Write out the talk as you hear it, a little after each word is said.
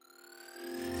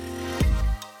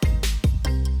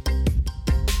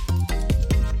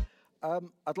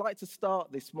I'd like to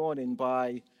start this morning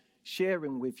by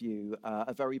sharing with you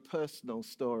a very personal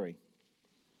story.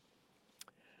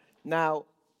 Now,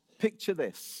 picture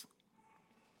this,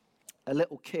 a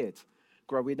little kid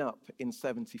growing up in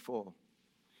 74.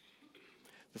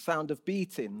 The sound of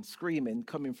beating, screaming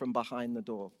coming from behind the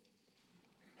door.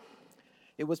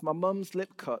 It was my mum's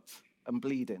lip cut and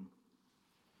bleeding.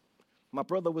 My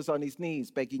brother was on his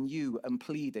knees begging you and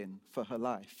pleading for her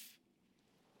life.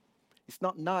 It's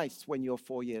not nice when you're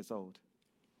 4 years old.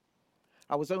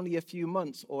 I was only a few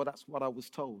months, or that's what I was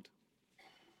told.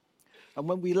 And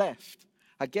when we left,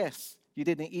 I guess you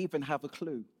didn't even have a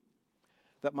clue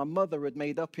that my mother had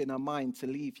made up in her mind to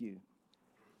leave you.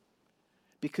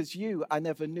 Because you, I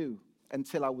never knew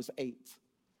until I was 8.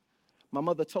 My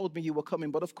mother told me you were coming,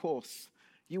 but of course,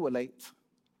 you were late.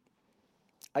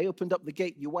 I opened up the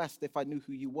gate, you asked if I knew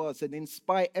who you was, and in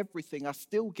spite of everything, I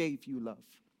still gave you love.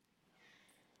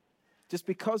 Just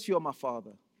because you're my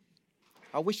father,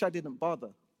 I wish I didn't bother.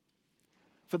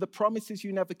 For the promises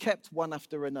you never kept one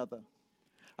after another.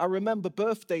 I remember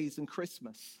birthdays and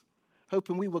Christmas,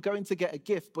 hoping we were going to get a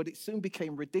gift, but it soon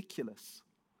became ridiculous.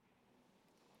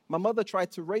 My mother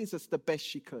tried to raise us the best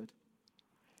she could.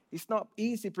 It's not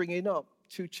easy bringing up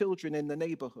 2 children in the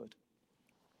neighborhood.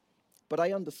 But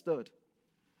I understood.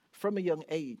 From a young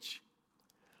age,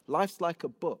 life's like a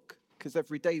book, because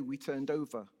every day we turned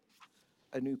over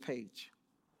a new page.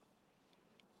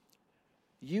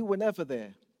 You were never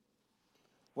there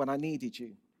when I needed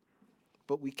you,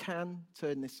 but we can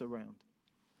turn this around.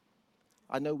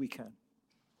 I know we can.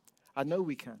 I know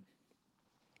we can.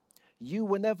 You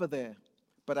were never there,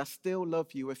 but I still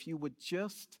love you if you would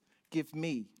just give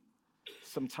me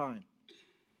some time.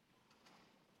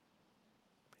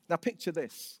 Now picture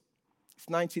this. It's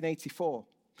 1984.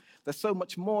 There's so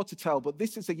much more to tell, but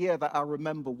this is a year that I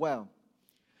remember well,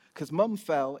 because Mum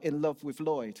fell in love with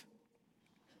Lloyd.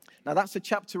 Now that's a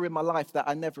chapter in my life that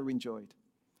I never enjoyed,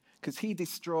 because he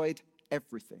destroyed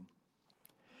everything.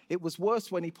 It was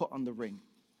worse when he put on the ring,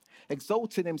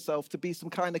 exalting himself to be some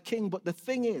kind of king. But the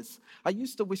thing is, I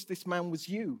used to wish this man was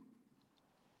you.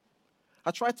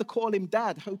 I tried to call him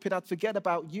Dad, hoping I'd forget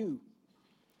about you.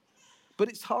 But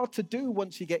it's hard to do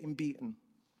once you're getting beaten.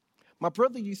 My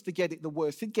brother used to get it the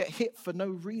worst. He'd get hit for no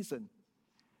reason.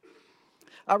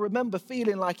 I remember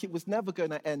feeling like it was never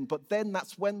going to end, but then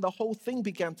that's when the whole thing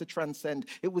began to transcend.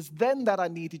 It was then that I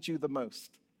needed you the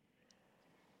most.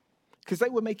 Because they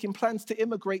were making plans to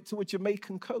immigrate to a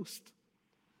Jamaican coast.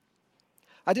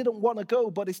 I didn't want to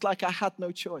go, but it's like I had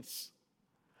no choice.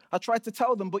 I tried to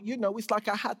tell them, but it's like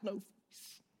I had no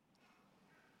voice.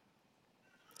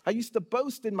 I used to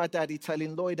boast in my daddy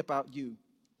telling Lloyd about you,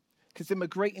 because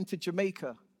immigrating to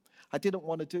Jamaica, I didn't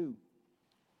want to do.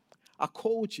 I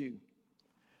called you,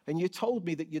 and you told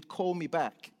me that you'd call me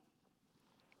back.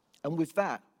 And with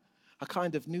that, I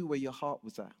kind of knew where your heart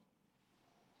was at.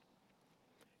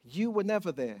 You were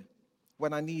never there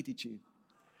when I needed you,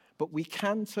 but we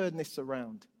can turn this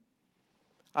around.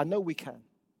 I know we can.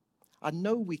 I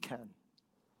know we can.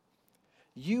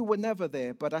 You were never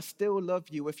there, but I still love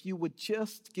you if you would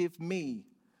just give me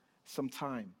some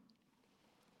time.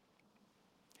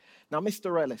 Now,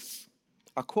 Mr. Ellis,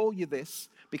 I call you this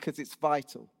because it's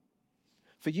vital.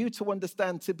 For you to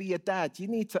understand, to be a dad, you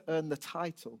need to earn the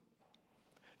title.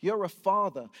 You're a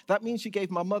father. That means you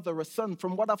gave my mother a son.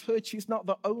 From what I've heard, she's not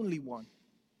the only one.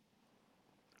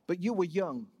 But you were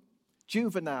young,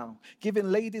 juvenile, giving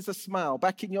ladies a smile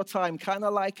back in your time, kind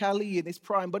of like Ali in his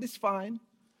prime, but it's fine.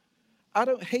 I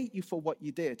don't hate you for what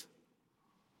you did.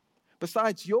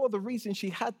 Besides, you're the reason she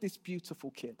had this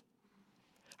beautiful kid.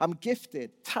 I'm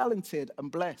gifted, talented,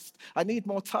 and blessed. I need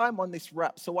more time on this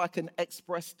rap so I can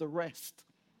express the rest.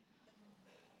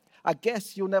 I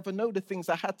guess you'll never know the things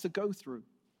I had to go through.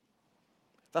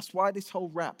 That's why this whole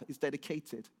rap is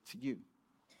dedicated to you.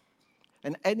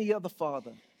 And any other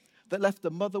father that left a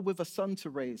mother with a son to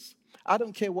raise. I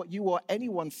don't care what you or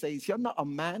anyone says, you're not a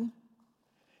man.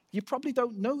 You probably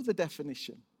don't know the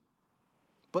definition.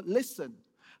 But listen,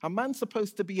 a man's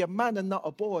supposed to be a man and not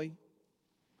a boy.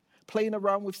 Playing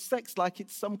around with sex like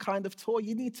it's some kind of toy.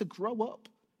 You need to grow up.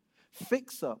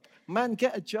 Fix up. Man,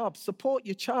 get a job. Support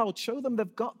your child. Show them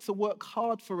they've got to work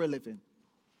hard for a living.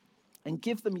 And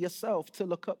give them yourself to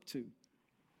look up to.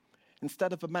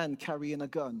 Instead of a man carrying a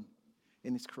gun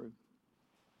in his crew.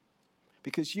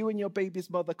 Because you and your baby's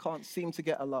mother can't seem to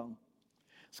get along.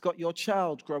 It's got your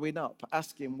child growing up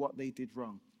asking what they did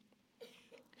wrong.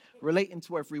 Relating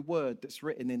to every word that's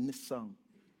written in this song.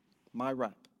 My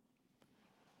rap.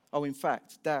 Oh, in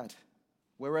fact, Dad,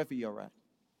 wherever you're at,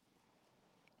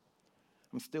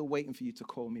 I'm still waiting for you to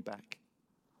call me back.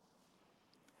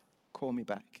 Call me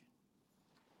back.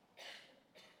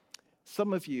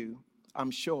 Some of you,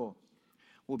 I'm sure,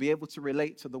 will be able to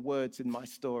relate to the words in my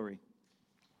story,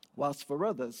 whilst for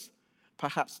others,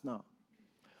 perhaps not.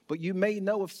 But you may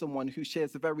know of someone who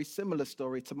shares a very similar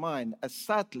story to mine, as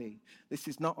sadly, this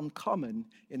is not uncommon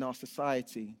in our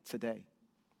society today.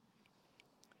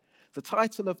 The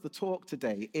title of the talk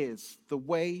today is The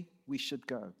Way We Should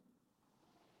Go.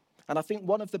 And I think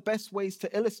one of the best ways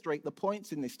to illustrate the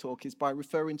points in this talk is by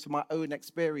referring to my own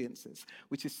experiences,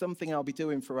 which is something I'll be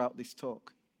doing throughout this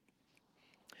talk.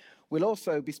 We'll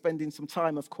also be spending some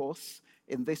time, of course,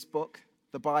 in this book,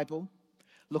 the Bible,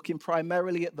 looking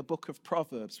primarily at the book of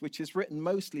Proverbs, which is written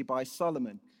mostly by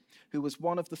Solomon, who was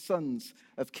one of the sons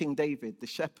of King David, the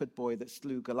shepherd boy that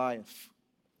slew Goliath.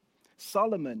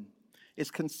 Solomon is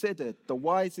considered the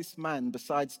wisest man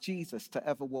besides Jesus to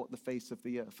ever walk the face of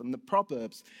the earth. And the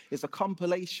Proverbs is a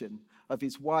compilation of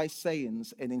his wise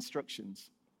sayings and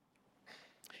instructions.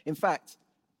 In fact,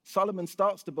 Solomon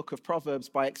starts the book of Proverbs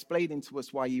by explaining to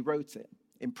us why he wrote it.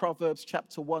 In Proverbs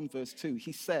chapter 1, verse 2,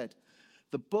 he said,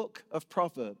 "The book of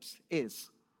Proverbs is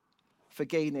for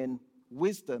gaining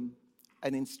wisdom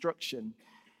and instruction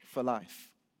for life."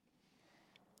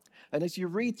 And as you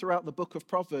read throughout the book of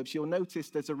Proverbs, you'll notice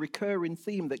there's a recurring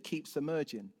theme that keeps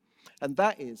emerging. And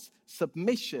that is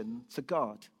submission to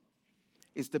God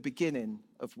is the beginning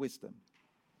of wisdom.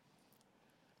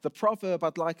 The proverb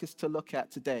I'd like us to look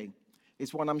at today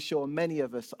is one I'm sure many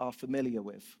of us are familiar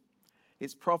with.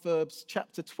 It's Proverbs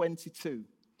chapter 22,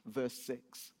 verse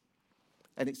 6.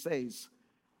 And it says,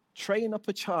 "Train up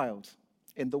a child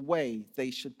in the way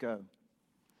they should go,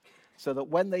 so that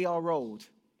when they are old,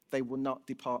 they will not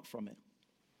depart from it."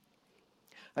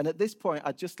 And at this point,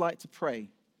 I'd just like to pray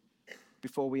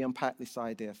before we unpack this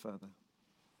idea further.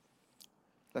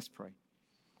 Let's pray.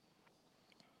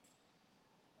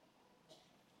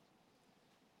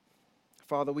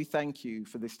 Father, we thank you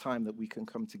for this time that we can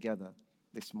come together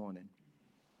this morning.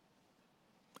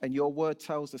 And your word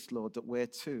tells us, Lord, that where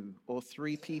 2 or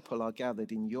 3 people are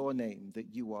gathered in your name,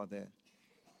 that you are there.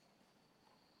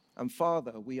 And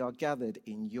Father, we are gathered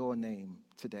in your name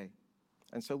today.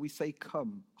 And so we say,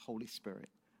 come, Holy Spirit,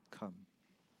 come.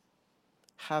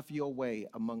 Have your way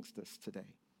amongst us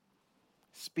today.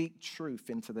 Speak truth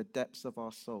into the depths of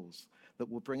our souls that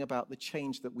will bring about the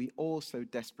change that we all so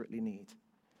desperately need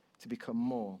to become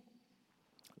more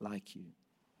like you.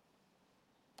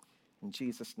 In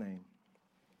Jesus' name,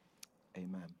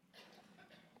 amen.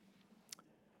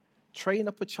 Train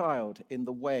up a child in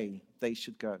the way they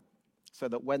should go, so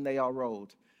that when they are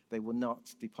old, they will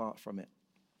not depart from it.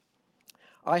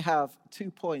 I have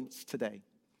 2 points today.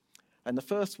 And the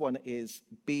first one is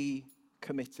be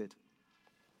committed.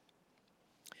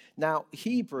 Now,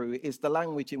 Hebrew is the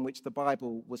language in which the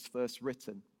Bible was first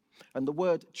written. And the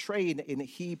word train in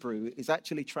Hebrew is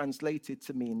actually translated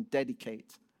to mean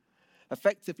dedicate.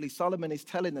 Effectively, Solomon is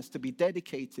telling us to be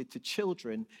dedicated to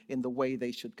children in the way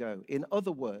they should go. In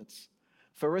other words,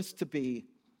 for us to be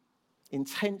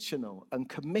intentional and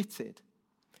committed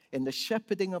in the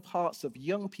shepherding of hearts of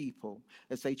young people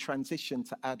as they transition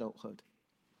to adulthood.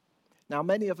 Now,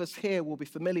 many of us here will be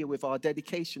familiar with our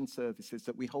dedication services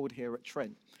that we hold here at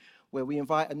Trent, where we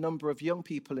invite a number of young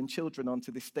people and children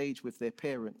onto this stage with their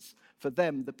parents. For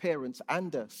them, the parents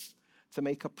and us, to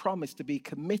make a promise to be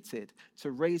committed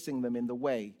to raising them in the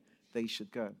way they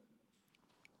should go.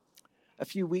 A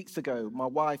few weeks ago, my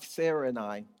wife Sarah and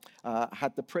I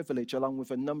had the privilege, along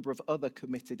with a number of other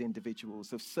committed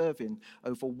individuals, of serving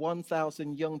over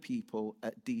 1,000 young people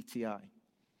at DTI,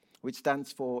 which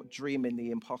stands for Dreaming the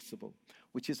Impossible,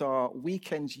 which is our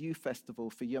weekend youth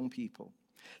festival for young people.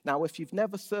 Now, if you've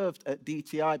never served at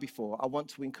DTI before, I want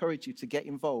to encourage you to get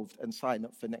involved and sign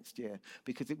up for next year,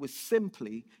 because it was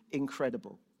simply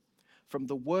incredible. From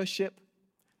the worship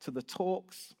to the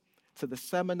talks to the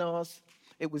seminars,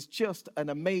 it was just an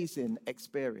amazing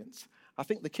experience. I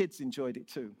think the kids enjoyed it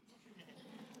too.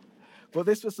 Well,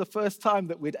 this was the first time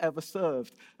that we'd ever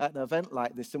served at an event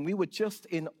like this, and we were just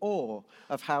in awe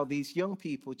of how these young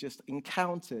people just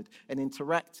encountered and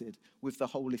interacted with the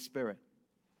Holy Spirit.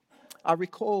 I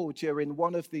recall during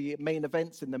one of the main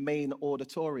events in the main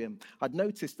auditorium, I'd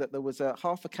noticed that there was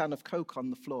half a can of Coke on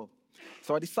the floor.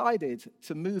 So I decided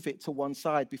to move it to one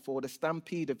side before the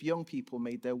stampede of young people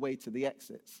made their way to the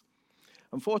exits.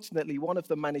 Unfortunately, one of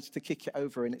them managed to kick it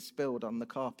over and it spilled on the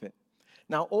carpet.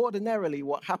 Now, ordinarily,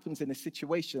 what happens in a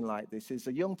situation like this is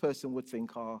a young person would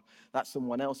think, oh, that's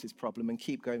someone else's problem, and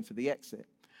keep going for the exit.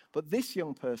 But this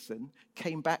young person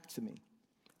came back to me,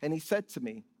 and he said to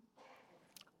me,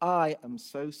 "I am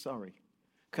so sorry.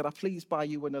 Could I please buy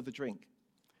you another drink?"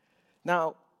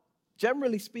 Now,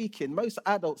 generally speaking, most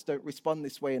adults don't respond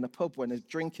this way in a pub when a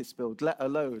drink is spilled, let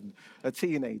alone a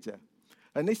teenager.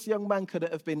 And this young man could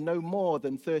have been no more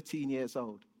than 13 years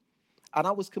old. And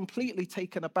I was completely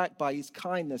taken aback by his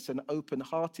kindness and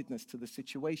open-heartedness to the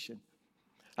situation.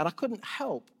 And I couldn't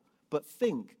help but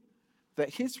think that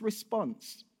his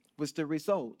response was the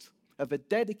result of a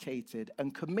dedicated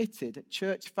and committed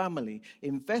church family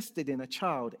invested in a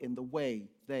child in the way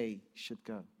they should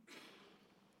go.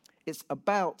 It's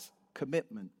about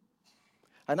commitment.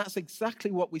 And that's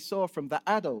exactly what we saw from the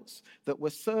adults that were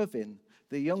serving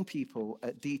the young people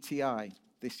at DTI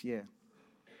this year.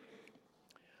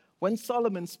 When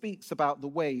Solomon speaks about the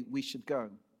way we should go,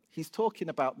 he's talking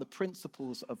about the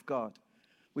principles of God,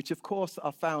 which of course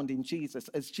are found in Jesus.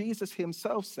 As Jesus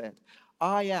himself said,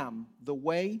 I am the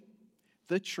way,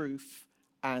 the truth,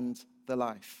 and the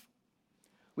life,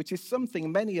 which is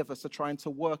something many of us are trying to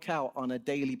work out on a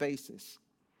daily basis.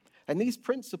 And these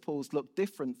principles look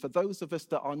different for those of us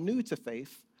that are new to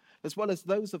faith, as well as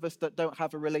those of us that don't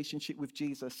have a relationship with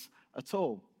Jesus at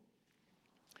all.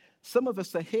 Some of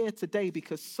us are here today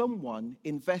because someone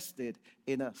invested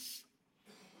in us.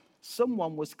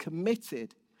 Someone was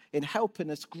committed in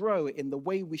helping us grow in the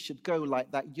way we should go,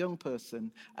 like that young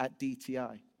person at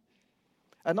DTI.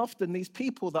 And often these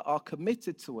people that are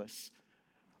committed to us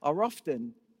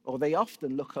they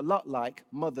often look a lot like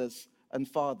mothers and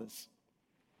fathers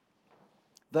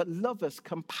that love us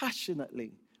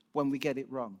compassionately when we get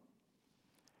it wrong,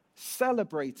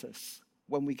 celebrate us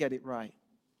when we get it right,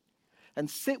 and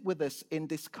sit with us in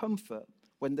discomfort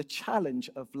when the challenge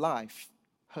of life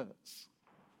hurts.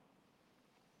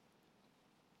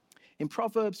 In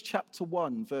Proverbs chapter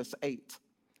 1, verse 8,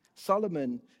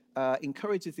 Solomon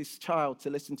encourages his child to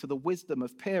listen to the wisdom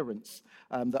of parents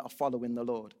that are following the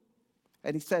Lord.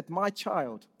 And he said, my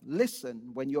child, listen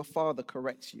when your father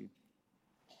corrects you.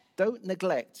 Don't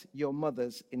neglect your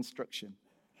mother's instruction.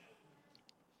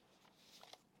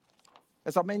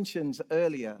 As I mentioned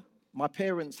earlier, my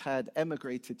parents had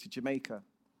emigrated to Jamaica.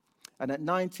 And at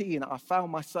 19, I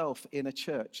found myself in a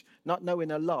church, not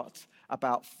knowing a lot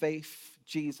about faith,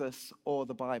 Jesus, or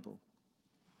the Bible.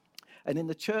 And in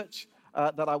the church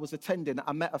that I was attending,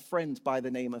 I met a friend by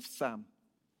the name of Sam.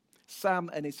 Sam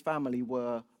and his family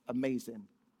were amazing.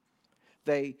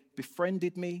 They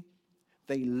befriended me,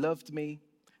 they loved me,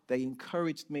 they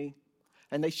encouraged me,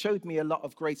 and they showed me a lot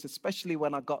of grace, especially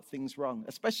when I got things wrong,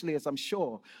 especially as I'm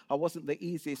sure I wasn't the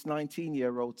easiest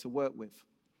 19-year-old to work with.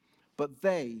 But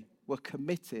they were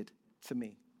committed to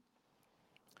me.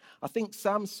 I think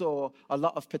Sam saw a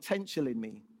lot of potential in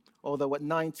me, although at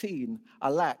 19, I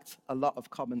lacked a lot of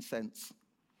common sense.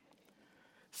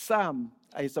 Sam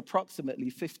is approximately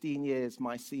 15 years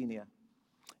my senior,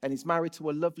 and he's married to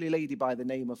a lovely lady by the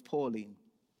name of Pauline.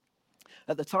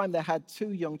 At the time, they had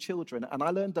 2 young children, and I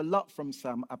learned a lot from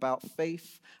Sam about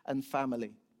faith and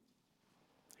family.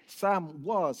 Sam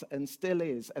was and still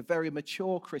is a very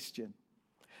mature Christian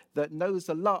that knows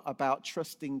a lot about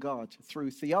trusting God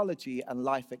through theology and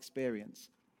life experience.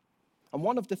 And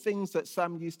one of the things that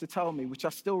Sam used to tell me, which I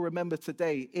still remember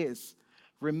today, is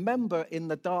remember in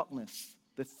the darkness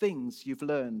the things you've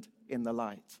learned in the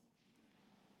light.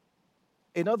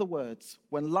 In other words,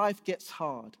 when life gets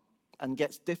hard and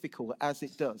gets difficult, as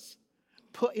it does,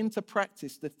 put into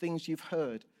practice the things you've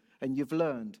heard and you've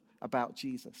learned about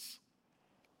Jesus.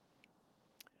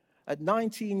 At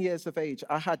 19 years of age,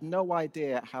 I had no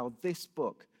idea how this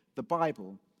book, the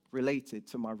Bible, related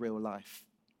to my real life.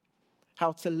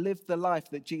 How to live the life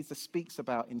that Jesus speaks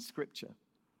about in Scripture,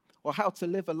 or how to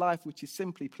live a life which is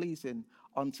simply pleasing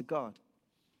unto God.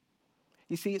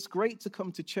 You see, it's great to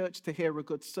come to church to hear a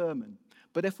good sermon,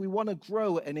 but if we want to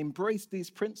grow and embrace these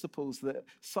principles that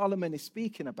Solomon is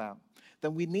speaking about,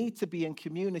 then we need to be in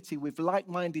community with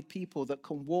like-minded people that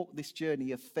can walk this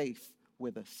journey of faith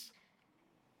with us.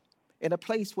 In a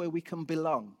place where we can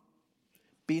belong,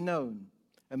 be known,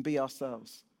 and be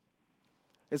ourselves,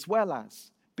 as well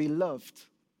as be loved,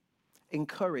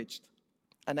 encouraged,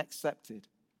 and accepted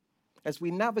as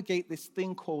we navigate this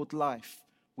thing called life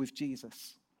with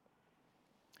Jesus.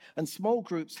 And small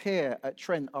groups here at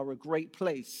Trent are a great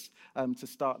place to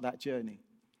start that journey.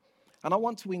 And I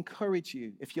want to encourage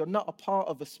you, if you're not a part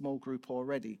of a small group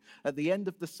already, at the end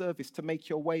of the service to make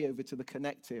your way over to the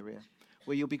Connect area,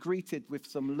 where you'll be greeted with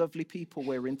some lovely people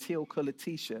wearing teal-colored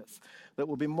t-shirts that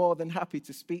will be more than happy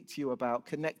to speak to you about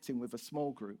connecting with a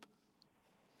small group.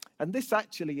 And this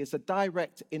actually is a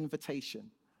direct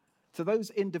invitation to those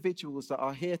individuals that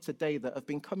are here today that have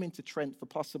been coming to Trent for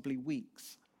possibly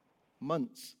weeks,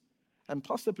 months, and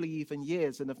possibly even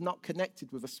years and have not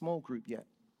connected with a small group yet.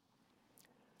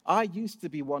 I used to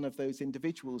be one of those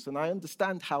individuals, and I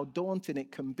understand how daunting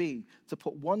it can be to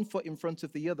put one foot in front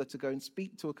of the other to go and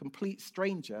speak to a complete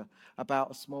stranger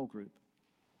about a small group.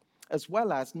 as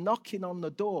well as knocking on the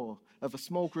door of a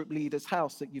small group leader's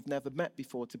house that you've never met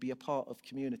before to be a part of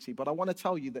community. But I want to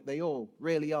tell you that they all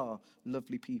really are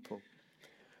lovely people.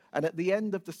 And at the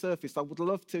end of the service, I would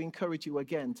love to encourage you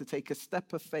again to take a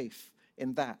step of faith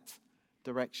in that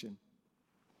direction.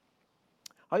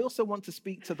 I also want to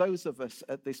speak to those of us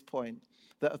at this point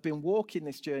that have been walking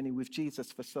this journey with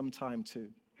Jesus for some time too.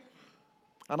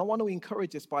 And I want to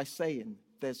encourage us by saying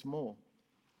there's more.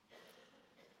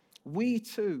 We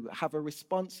too have a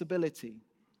responsibility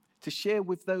to share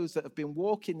with those that have been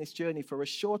walking this journey for a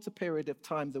shorter period of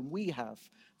time than we have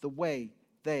the way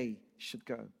they should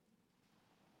go.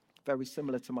 Very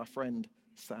similar to my friend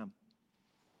Sam.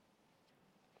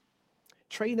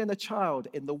 Training a child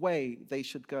in the way they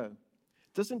should go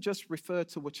doesn't just refer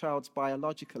to a child's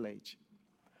biological age,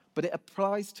 but it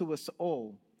applies to us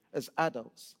all as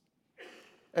adults,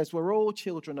 as we're all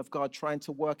children of God trying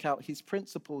to work out his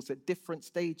principles at different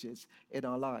stages in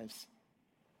our lives.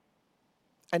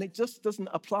 And it just doesn't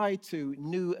apply to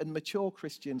new and mature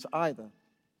Christians either.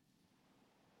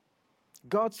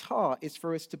 God's heart is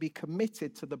for us to be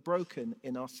committed to the broken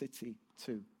in our city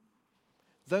too.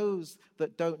 Those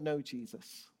that don't know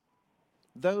Jesus,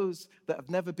 those that have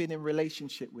never been in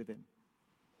relationship with him.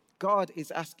 God is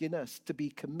asking us to be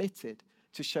committed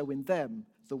to showing them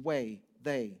the way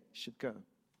they should go.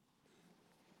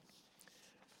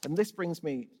 And this brings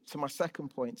me to my second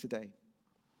point today,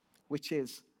 which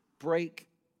is break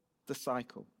the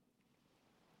cycle.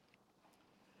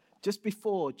 Just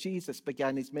before Jesus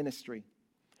began his ministry,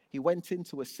 he went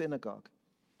into a synagogue,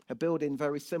 a building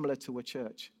very similar to a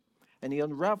church, and he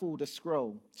unraveled a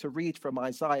scroll to read from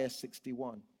Isaiah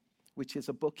 61, which is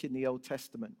a book in the Old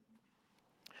Testament.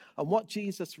 And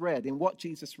in what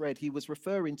Jesus read, he was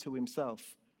referring to himself.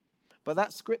 But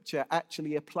that scripture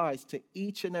actually applies to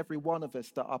each and every one of us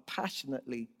that are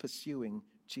passionately pursuing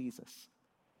Jesus.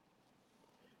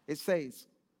 It says,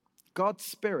 God's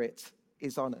Spirit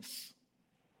is on us.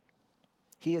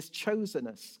 He has chosen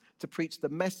us to preach the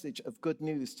message of good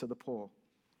news to the poor,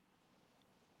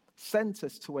 sent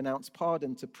us to announce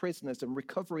pardon to prisoners and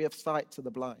recovery of sight to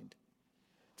the blind,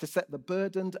 to set the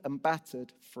burdened and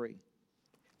battered free,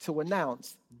 to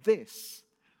announce this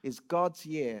is God's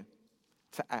year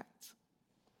to act.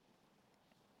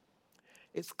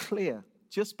 It's clear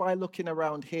just by looking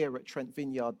around here at Trent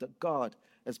Vineyard that God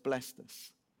has blessed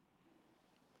us.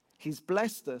 He's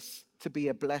blessed us to be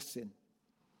a blessing,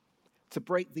 to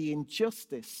break the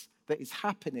injustice that is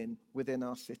happening within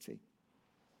our city.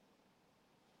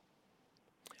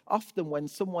 Often when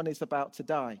someone is about to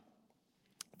die,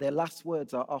 their last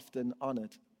words are often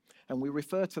honored, and we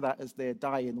refer to that as their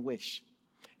dying wish.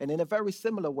 And in a very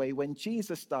similar way, when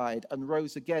Jesus died and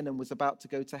rose again and was about to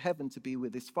go to heaven to be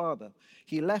with his Father,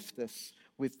 he left us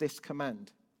with this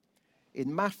command.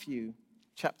 In Matthew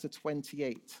chapter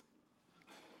 28,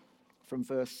 from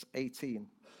verse 18,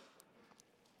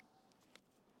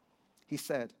 he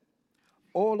said,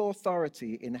 "All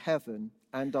authority in heaven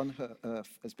and on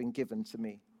earth has been given to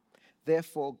me.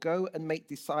 Therefore, go and make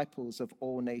disciples of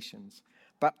all nations,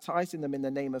 baptizing them in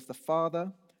the name of the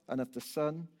Father and of the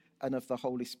Son and of the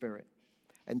Holy Spirit,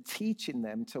 and teaching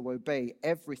them to obey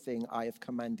everything I have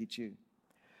commanded you.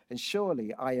 And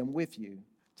surely I am with you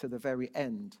to the very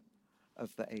end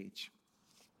of the age."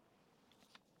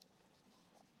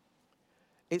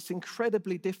 It's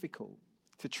incredibly difficult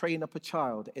to train up a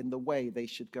child in the way they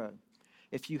should go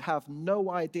if you have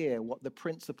no idea what the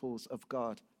principles of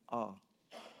God are.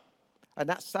 And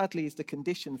that sadly is the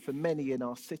condition for many in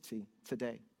our city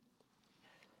today.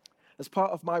 As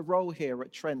part of my role here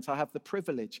at Trent, I have the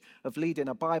privilege of leading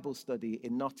a Bible study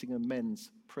in Nottingham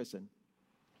Men's Prison.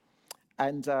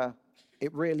 And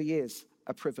it really is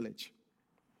a privilege.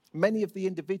 Many of the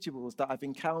individuals that I've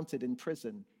encountered in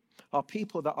prison are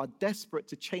people that are desperate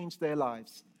to change their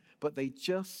lives, but they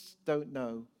just don't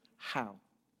know how.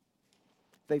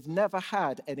 They've never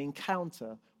had an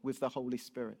encounter with the Holy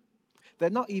Spirit. They're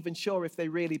not even sure if they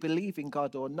really believe in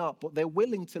God or not, but they're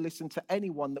willing to listen to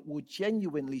anyone that will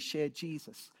genuinely share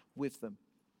Jesus with them.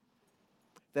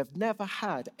 They've never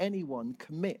had anyone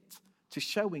commit to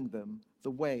showing them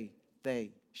the way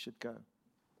they should go.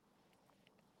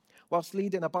 Whilst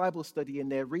leading a Bible study in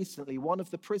there recently, one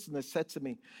of the prisoners said to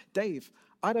me, "Dave,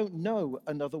 I don't know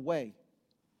another way.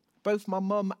 Both my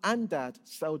mum and dad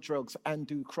sell drugs and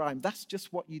do crime. That's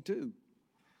just what you do."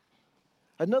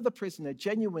 Another prisoner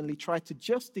genuinely tried to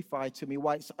justify to me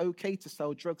why it's okay to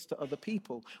sell drugs to other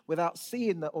people without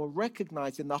seeing that or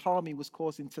recognizing the harm he was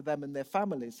causing to them and their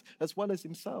families, as well as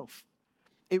himself.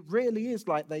 It really is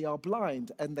like they are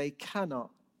blind and they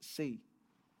cannot see.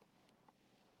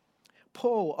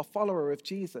 Paul, a follower of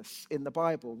Jesus in the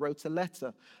Bible, wrote a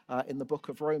letter in the book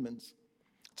of Romans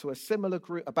to a similar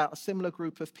group, about a similar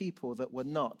group of people that were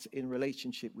not in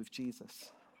relationship with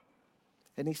Jesus.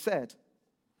 And he said,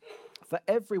 "For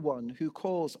everyone who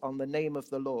calls on the name of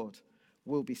the Lord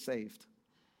will be saved.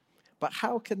 But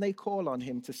how can they call on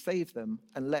him to save them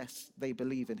unless they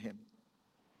believe in him?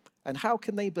 And how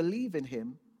can they believe in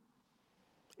him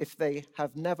if they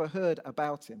have never heard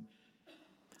about him?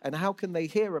 And how can they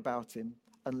hear about him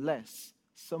unless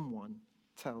someone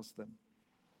tells them?"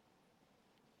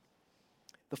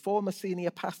 The former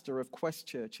senior pastor of Quest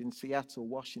Church in Seattle,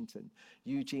 Washington,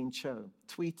 Eugene Cho,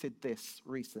 tweeted this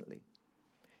recently.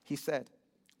 He said,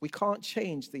 "We can't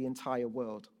change the entire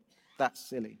world. That's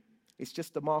silly. It's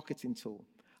just a marketing tool,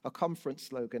 a conference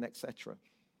slogan, etc.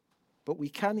 But we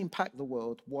can impact the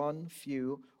world, one,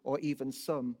 few, or even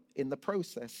some, in the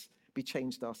process, be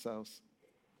changed ourselves.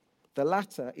 The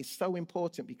latter is so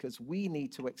important because we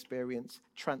need to experience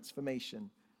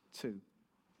transformation too."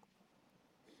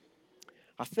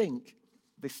 I think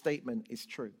this statement is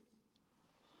true.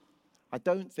 I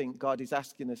don't think God is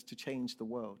asking us to change the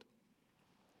world.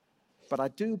 But I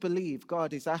do believe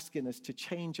God is asking us to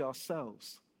change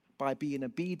ourselves by being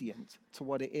obedient to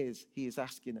what it is he is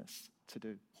asking us to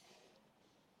do.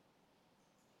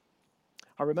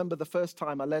 I remember the first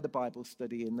time I led a Bible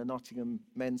study in the Nottingham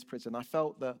men's prison. I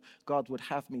felt that God would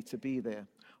have me to be there,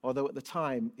 although at the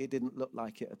time it didn't look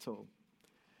like it at all.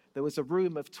 There was a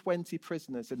room of 20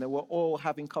 prisoners, and they were all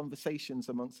having conversations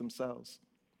amongst themselves.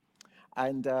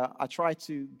 And I tried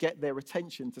to get their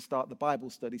attention to start the Bible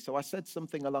study. So I said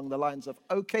something along the lines of,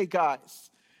 "Okay,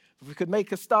 guys, if we could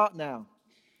make a start now."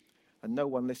 And no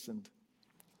one listened.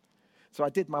 So I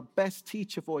did my best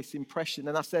teacher voice impression,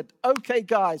 and I said, "Okay,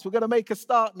 guys, we're going to make a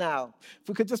start now. If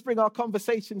we could just bring our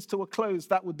conversations to a close,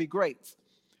 that would be great."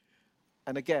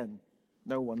 And again,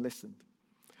 no one listened.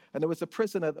 And there was a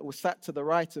prisoner that was sat to the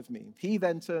right of me. He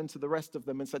then turned to the rest of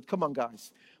them and said, "Come on,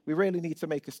 guys, we really need to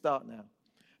make a start now."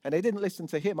 And they didn't listen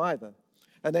to him either.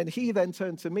 And then he then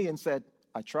turned to me and said,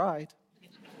 "I tried."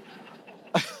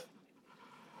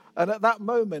 And at that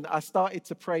moment, I started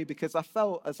to pray because I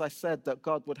felt, as I said, that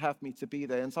God would have me to be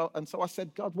there. And so I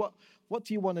said, "God, what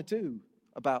do you want to do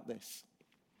about this?"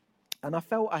 And I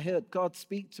felt I heard God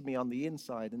speak to me on the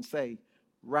inside and say,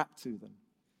 "Rap to them."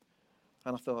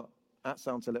 And I thought, that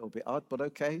sounds a little bit odd, but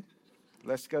okay,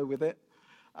 let's go with it.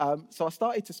 So I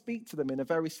started to speak to them in a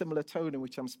very similar tone in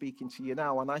which I'm speaking to you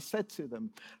now. And I said to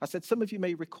them, some of you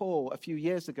may recall a few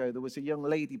years ago, there was a young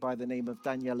lady by the name of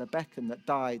Daniela Becken that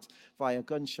died via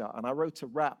gunshot. And I wrote a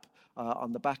rap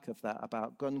on the back of that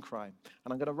about gun crime.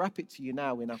 And I'm going to rap it to you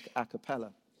now in a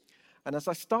cappella. And as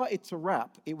I started to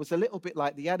rap, it was a little bit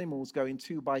like the animals going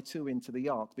 2 by 2 into the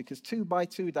ark, because 2 by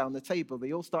 2 down the table,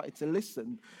 they all started to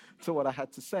listen to what I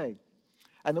had to say.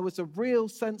 And there was a real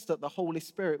sense that the Holy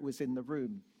Spirit was in the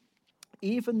room.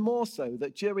 Even more so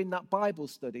that during that Bible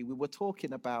study, we were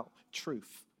talking about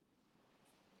truth.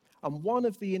 And one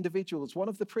of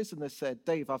the prisoners said,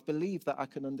 "Dave, I believe that I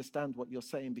can understand what you're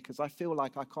saying because I feel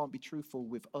like I can't be truthful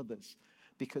with others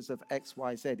because of X,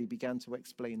 Y, Z." He began to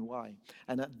explain why.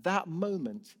 And at that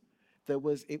moment, it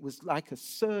was like a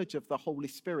surge of the Holy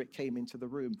Spirit came into the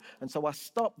room. And so I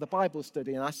stopped the Bible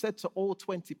study and I said to all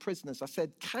 20 prisoners, I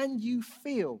said, "Can you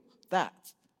feel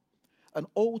that?" And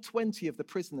all 20 of the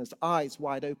prisoners, eyes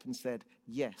wide open, said,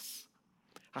 "Yes."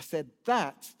 I said,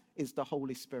 "That is the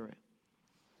Holy Spirit."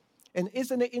 And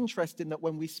isn't it interesting that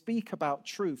when we speak about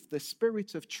truth, the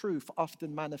Spirit of truth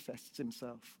often manifests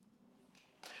himself?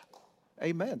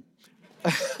 Amen.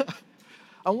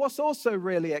 And what's also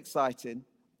really exciting,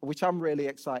 which I'm really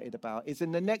excited about, is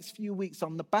in the next few weeks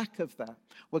on the back of that,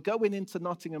 we're going into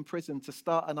Nottingham Prison to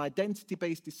start an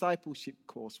identity-based discipleship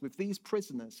course with these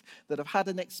prisoners that have had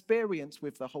an experience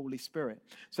with the Holy Spirit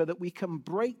so that we can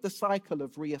break the cycle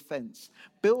of reoffense,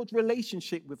 build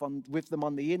relationship with them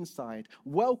on the inside,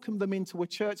 welcome them into a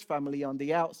church family on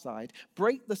the outside,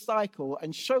 break the cycle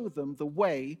and show them the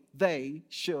way they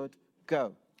should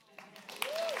go.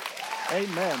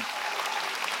 Amen.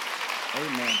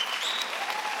 Amen.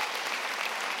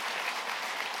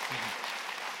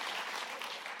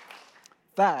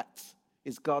 That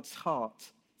is God's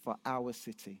heart for our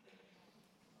city.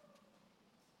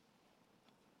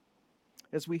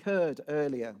 As we heard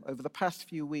earlier, over the past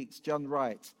few weeks, John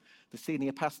Wright, the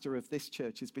senior pastor of this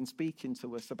church, has been speaking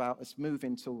to us about us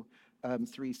moving to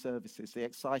 3 services, the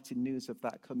exciting news of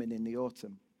that coming in the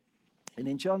autumn. And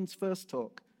in John's first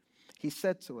talk, he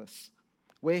said to us,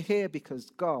 "We're here because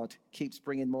God keeps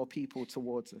bringing more people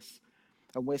towards us.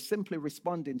 And we're simply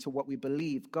responding to what we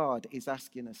believe God is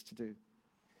asking us to do.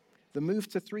 The move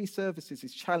to 3 services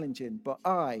is challenging, but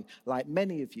I, like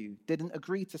many of you, didn't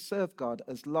agree to serve God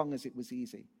as long as it was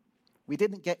easy. We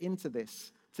didn't get into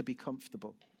this to be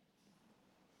comfortable.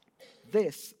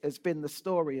 This has been the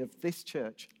story of this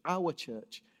church, our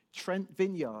church, Trent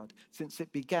Vineyard, since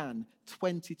it began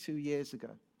 22 years ago.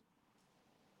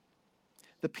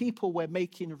 The people we're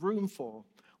making room for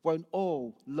won't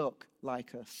all look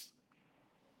like us.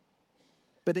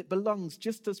 But it belongs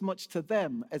just as much to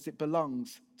them as it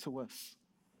belongs to us.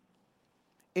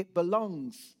 It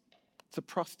belongs to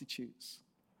prostitutes.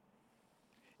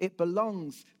 It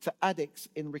belongs to addicts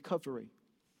in recovery.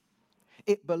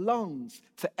 It belongs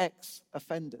to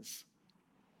ex-offenders.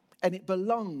 And it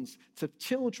belongs to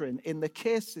children in the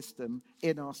care system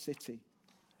in our city.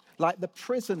 Like the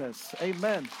prisoners,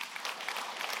 amen.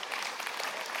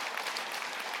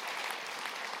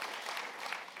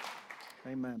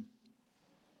 Amen.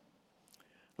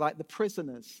 Like the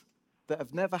prisoners that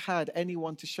have never had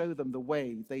anyone to show them the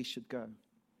way they should go.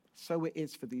 So it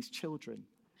is for these children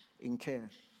in care.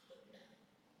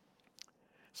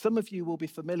 Some of you will be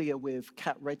familiar with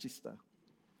Kat Register.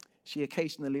 She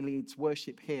occasionally leads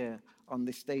worship here on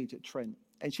this stage at Trent.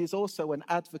 And she's also an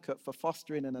advocate for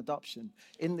fostering and adoption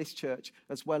in this church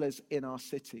as well as in our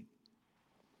city.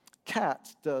 Kat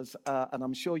does, and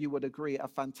I'm sure you would agree, a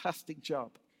fantastic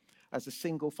job as a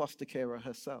single foster carer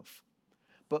herself.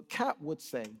 But Kat would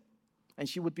say, and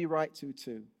she would be right to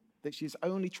too, that she's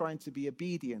only trying to be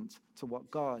obedient to what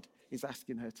God is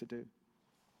asking her to do.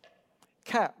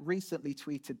 Kat recently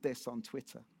tweeted this on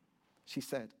Twitter. She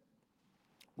said,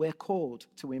 "We're called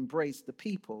to embrace the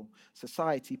people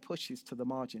society pushes to the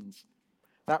margins.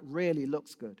 That really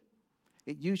looks good.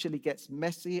 It usually gets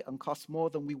messy and costs more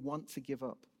than we want to give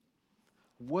up.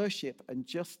 Worship and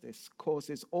justice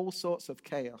causes all sorts of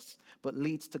chaos, but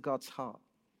leads to God's heart.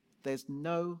 There's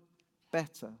no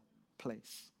better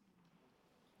place."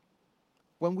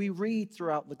 When we read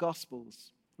throughout the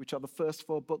Gospels, which are the first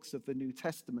 4 books of the New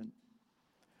Testament,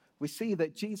 we see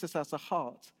that Jesus has a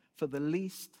heart for the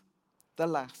least, the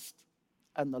last,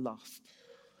 and the lost,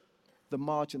 the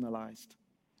marginalized.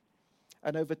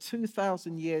 And over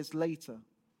 2,000 years later,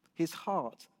 his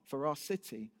heart for our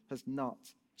city has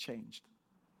not changed.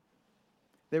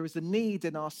 There is a need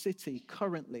in our city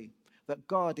currently that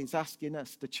God is asking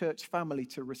us, the church family,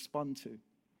 to respond to.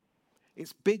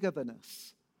 It's bigger than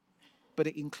us, but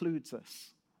it includes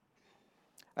us.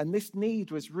 And this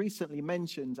need was recently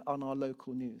mentioned on our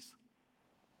local news.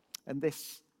 And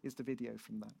this is the video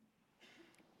from that.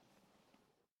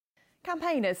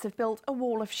 Campaigners have built a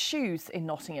wall of shoes in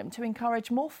Nottingham to encourage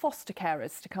more foster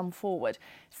carers to come forward.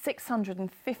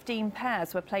 615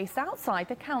 pairs were placed outside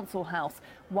the council house,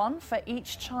 one for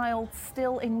each child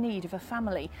still in need of a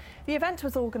family. The event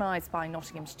was organised by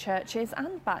Nottingham's churches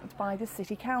and backed by the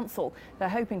City Council. They're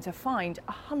hoping to find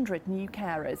 100 new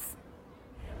carers.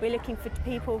 We're looking for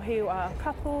people who are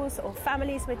couples or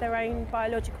families with their own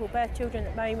biological birth children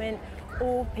at the moment,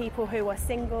 or people who are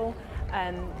single.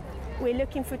 We're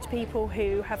looking for people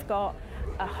who have got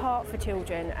a heart for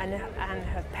children and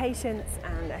have patience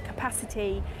and a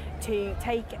capacity to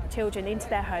take children into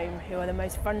their home who are the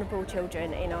most vulnerable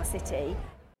children in our city.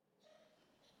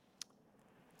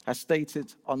 As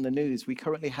stated on the news, we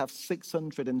currently have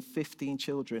 615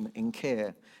 children in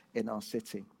care in our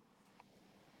city.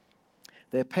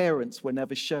 Their parents were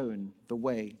never shown the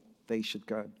way they should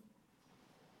go.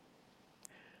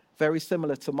 Very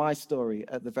similar to my story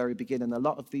at the very beginning, a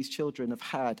lot of these children have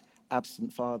had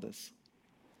absent fathers.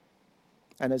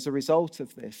 And as a result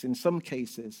of this, in some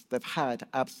cases, they've had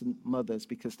absent mothers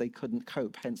because they couldn't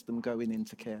cope, hence them going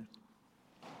into care.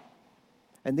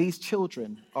 And these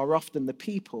children are often the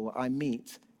people I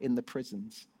meet in the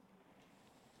prisons.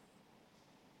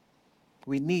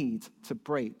 We need to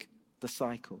break the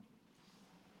cycle.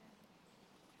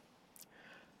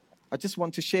 I just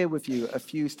want to share with you a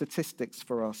few statistics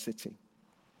for our city.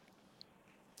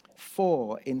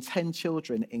 4 in 10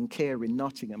 children in care in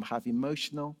Nottingham have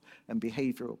emotional and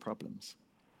behavioural problems.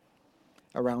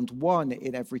 Around 1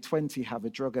 in every 20 have a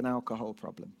drug and alcohol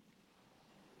problem.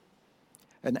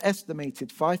 An estimated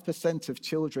 5% of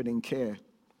children in care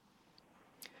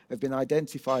have been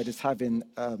identified as having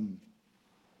a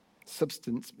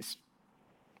substance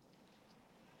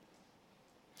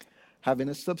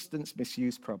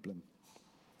misuse problem.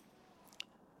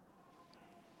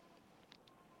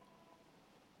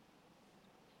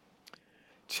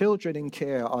 Children in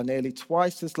care are nearly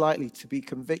twice as likely to be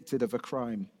convicted of a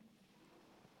crime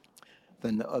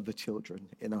than the other children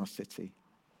in our city.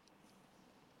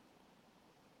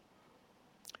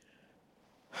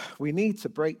 We need to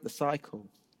break the cycle.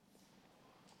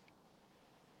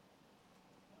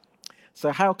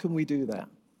 So how can we do that?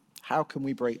 How can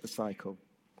we break the cycle?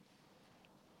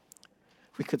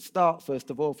 We could start, first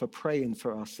of all, for praying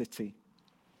for our city.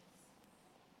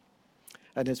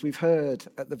 And as we've heard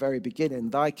at the very beginning,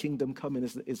 Thy Kingdom Coming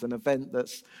is an event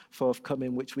that's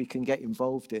forthcoming, which we can get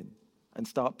involved in and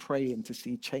start praying to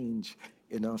see change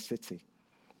in our city.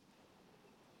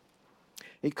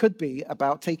 It could be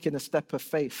about taking a step of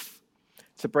faith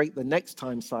to break the next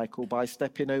time cycle by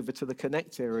stepping over to the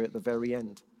Connect area at the very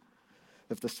end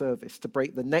of the service. To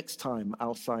break the next time,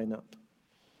 I'll sign up.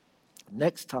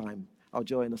 Next time, I'll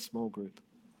join a small group.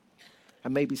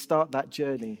 And maybe start that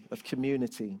journey of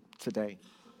community today.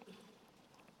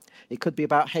 It could be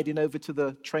about heading over to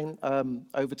the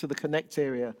Connect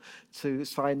area to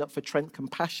sign up for Trent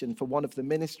Compassion for one of the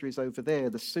ministries over there,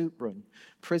 the Soup Run,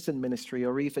 prison ministry,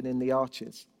 or even in the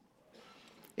Arches.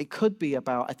 It could be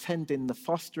about attending the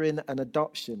fostering and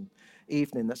adoption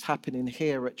evening that's happening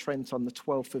here at Trent on the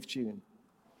 12th of June.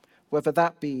 Whether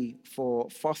that be for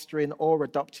fostering or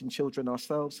adopting children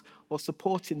ourselves, or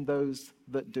supporting those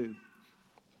that do.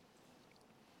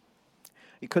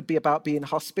 It could be about being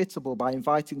hospitable by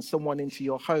inviting someone into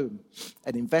your home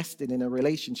and investing in a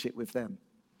relationship with them.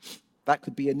 That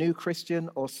could be a new Christian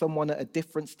or someone at a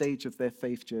different stage of their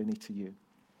faith journey to you.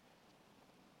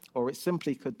 Or it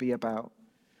simply could be about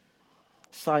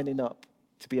signing up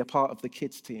to be a part of the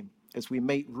kids team as we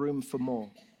make room for more.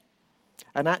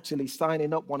 And actually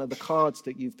signing up one of the cards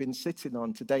that you've been sitting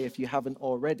on today, if you haven't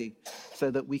already, so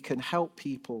that we can help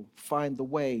people find the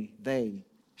way they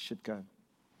should go.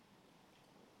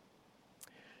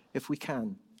 If we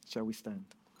can, shall we stand?